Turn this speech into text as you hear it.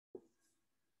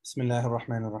بسم الله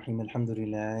الرحمن الرحيم الحمد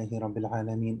لله رب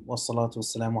العالمين والصلاة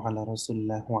والسلام على رسول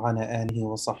الله وعلى آله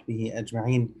وصحبه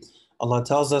أجمعين. Allah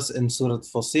tells us in Surah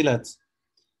Fussilat,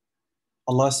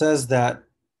 Allah says that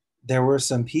there were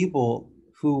some people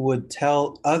who would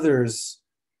tell others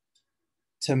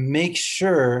to make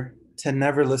sure to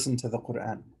never listen to the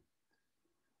Quran.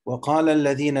 وقال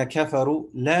الذين كفروا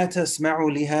لا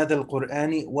تسمعوا لهذا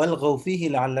القرآن والغوا فيه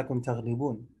لعلكم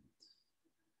تغلبون.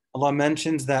 Allah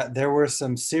mentions that there were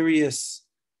some serious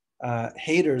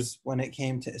haters when it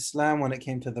came to Islam, when it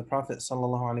came to the Prophet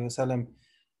sallallahu alaihi wasallam,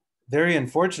 very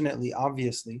unfortunately,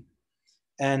 obviously.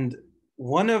 And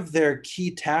one of their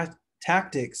key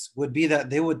tactics would be that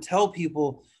they would tell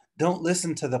people, don't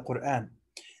listen to the Quran.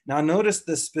 Now notice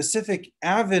the specific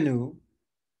avenue,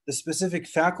 the specific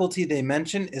faculty they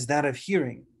mention is that of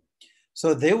hearing.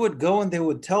 So they would go and they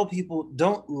would tell people,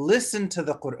 don't listen to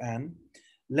the Quran.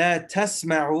 لا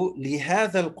تسمعوا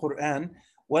لهذا القرآن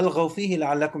والغوا فيه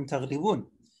لعلكم تغلبون.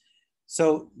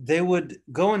 So they would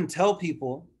go and tell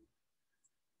people,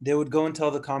 they would go and tell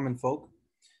the common folk,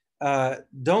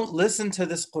 don't listen to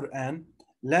this Quran.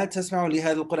 لا تسمعوا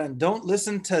لهذا القرآن. Don't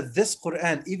listen to this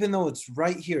Quran, even though it's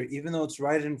right here, even though it's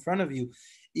right in front of you,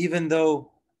 even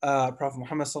though Prophet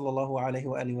Muhammad sallallahu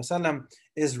alaihi wasallam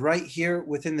is right here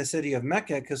within the city of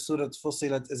Mecca, because Surah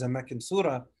Fussilat is a Meccan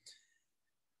surah.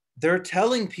 They're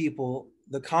telling people,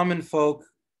 the common folk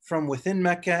from within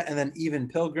Mecca, and then even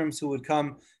pilgrims who would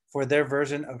come for their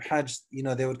version of Hajj,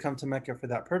 they would come to Mecca for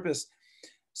that purpose.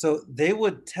 So they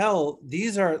would tell,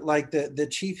 these are like the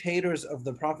chief haters of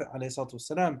the Prophet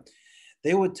ﷺ.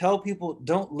 They would tell people,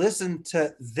 don't listen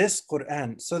to this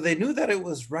Quran. So they knew that it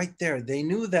was right there. They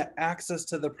knew that access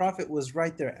to the Prophet was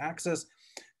right there. Access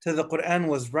to the Quran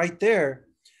was right there.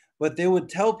 But they would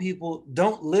tell people,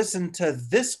 don't listen to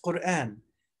this Quran.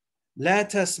 لا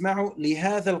تسمعوا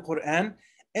لهذا القرآن.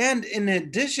 And in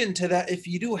addition to that, if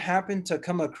you do happen to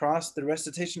come across the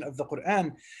recitation of the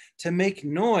Quran, to make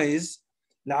noise,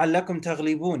 لعلكم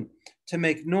تغلبون, to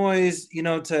make noise,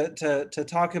 to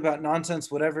talk about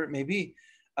nonsense, whatever it may be,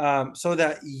 so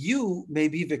that you may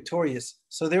be victorious.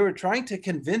 So they were trying to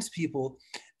convince people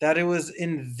that it was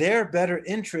in their better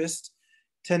interest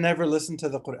to never listen to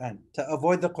the Quran, to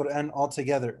avoid the Quran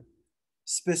altogether,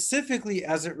 specifically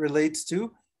as it relates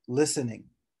to listening.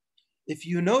 If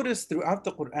you notice throughout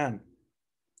the Quran,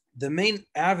 the main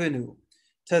avenue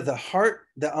to the heart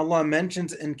that Allah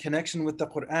mentions in connection with the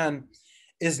Quran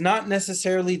is not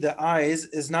necessarily the eyes,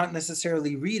 is not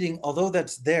necessarily reading, although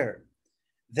that's there.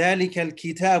 ذَلِكَ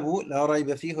الْكِتَابُ لَا رَيْبَ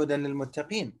فِيهِ هُدًى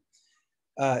لِلْمُتَّقِينَ.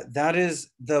 That is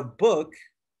the book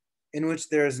in which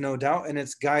there is no doubt, and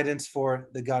it's guidance for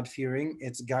the God-fearing,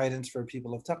 it's guidance for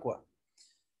people of taqwa.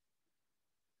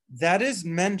 That is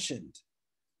mentioned.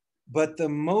 But the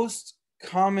most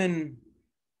common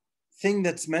thing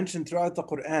that's mentioned throughout the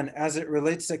Quran as it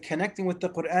relates to connecting with the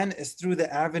Quran is through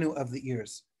the avenue of the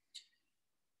ears.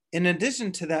 In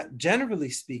addition to that, generally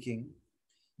speaking,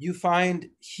 you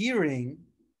find hearing,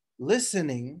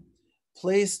 listening,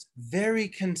 placed very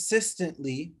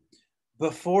consistently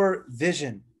before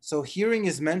vision. So hearing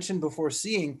is mentioned before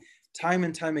seeing time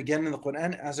and time again in the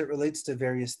Quran as it relates to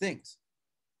various things.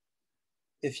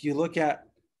 If you look at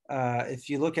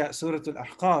Surah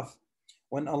Al-Ahqaf,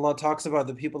 when Allah talks about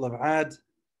the people of Ad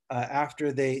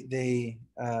after they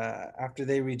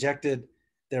rejected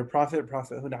their Prophet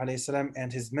Hud alayhi salam,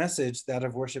 and his message, that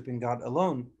of worshiping God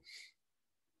alone,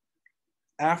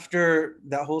 after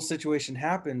that whole situation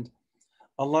happened,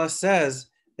 Allah says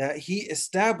that He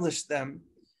established them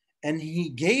and He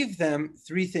gave them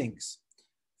three things.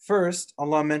 First,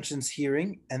 Allah mentions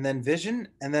hearing, and then vision,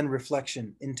 and then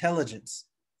reflection, intelligence.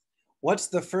 What's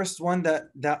the first one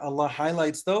that Allah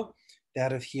highlights though?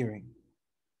 That of hearing,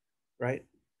 right?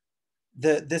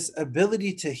 This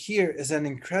ability to hear is an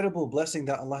incredible blessing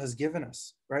that Allah has given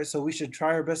us, right? So we should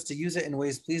try our best to use it in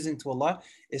ways pleasing to Allah,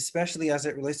 especially as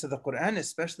it relates to the Quran,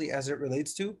 especially as it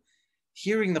relates to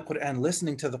hearing the Quran,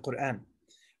 listening to the Quran,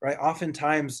 right?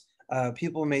 Oftentimes,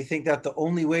 people may think that the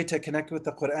only way to connect with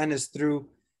the Quran is through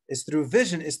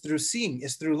vision, is through seeing,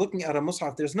 is through looking at a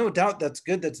mushaf. There's no doubt that's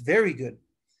good, that's very good.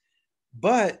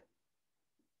 But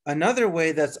another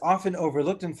way that's often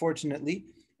overlooked, unfortunately,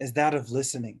 is that of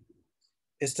listening,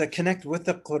 is to connect with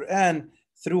the Quran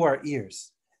through our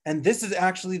ears. And this is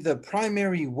actually the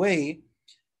primary way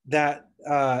that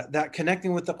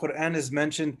connecting with the Quran is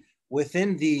mentioned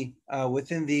within the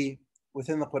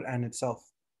Quran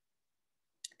itself.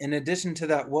 In addition to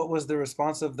that, what was the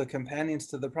response of the companions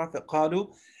to the Prophet? قَالُوا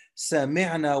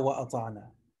سَمِعْنَا وَأَطَعْنَا.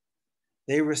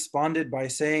 They responded by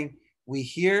saying, we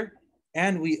hear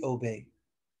and we obey.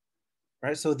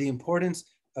 Right? So the importance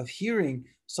of hearing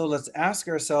So let's ask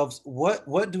ourselves,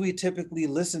 what do we typically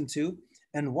listen to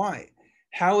and why?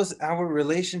 How is our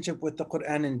relationship with the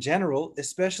Quran in general,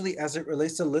 especially as it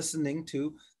relates to listening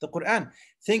to the Quran?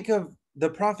 Think of the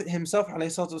Prophet himself,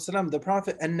 والسلام, the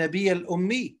Prophet An-Nabi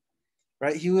al-Ummi,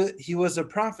 right? He was a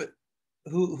prophet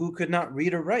who could not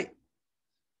read or write.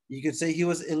 You could say he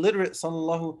was illiterate,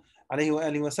 sallallahu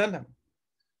alayhi wa sallam.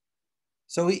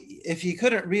 So if he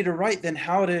couldn't read or write, then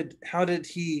how did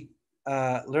he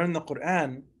learn the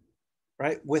Quran,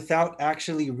 right? Without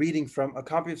actually reading from a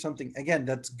copy of something. Again,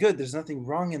 that's good. There's nothing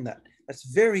wrong in that. That's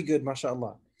very good,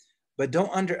 mashallah. But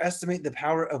don't underestimate the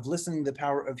power of listening, the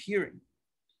power of hearing,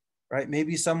 right?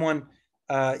 Maybe someone,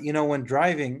 when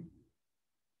driving,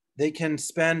 they can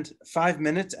spend 5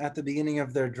 minutes at the beginning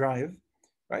of their drive,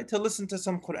 right, to listen to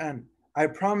some Quran. I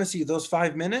promise you, those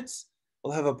 5 minutes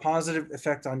will have a positive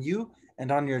effect on you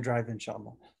and on your drive,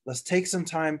 inshallah. Let's take some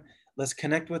time. Let's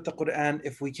connect with the Quran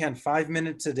if we can, 5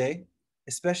 minutes a day,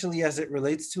 especially as it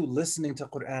relates to listening to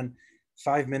Quran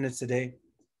 5 minutes a day.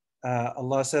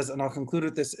 Allah says, and I'll conclude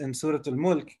with this in Surah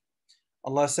Al-Mulk,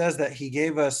 Allah says that He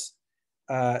gave us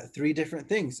 3 different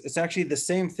things. It's actually the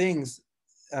same things.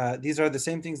 These are the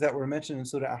same things that were mentioned in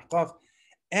Surah Ahqaf,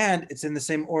 and it's in the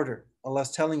same order.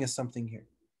 Allah's telling us something here,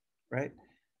 right?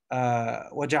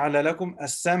 وَجَعَلَ لَكُمْ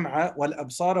السَّمْعَ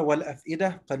وَالْأَبْصَارَ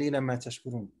وَالْأَفْئِدَةَ قَلِيلًا مَا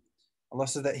تَشْكُرُونَ. Allah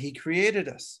said that He created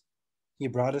us. He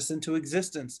brought us into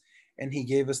existence, and He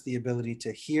gave us the ability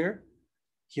to hear.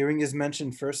 Hearing is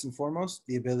mentioned first and foremost,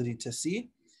 the ability to see,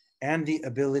 and the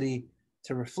ability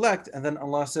to reflect. And then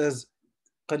Allah says,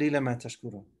 قَلِيلًا مَا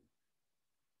تَشْكُرُونَ.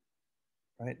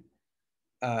 Right?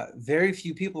 Very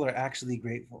few people are actually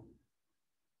grateful.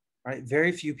 Right?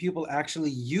 Very few people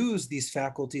actually use these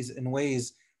faculties in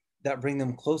ways that bring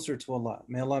them closer to Allah.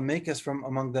 May Allah make us from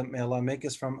among them. May Allah make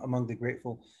us from among the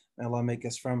grateful. May Allah make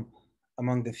us from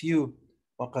among the few.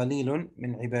 وَقَلِيلٌ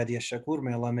مِنْ عِبَادِيَ الشَّكُورِ.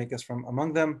 May Allah make us from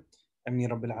among them.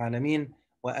 أمين رب العالمين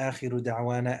وآخر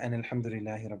دعوانا أن الحمد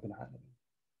لله رب العالمين.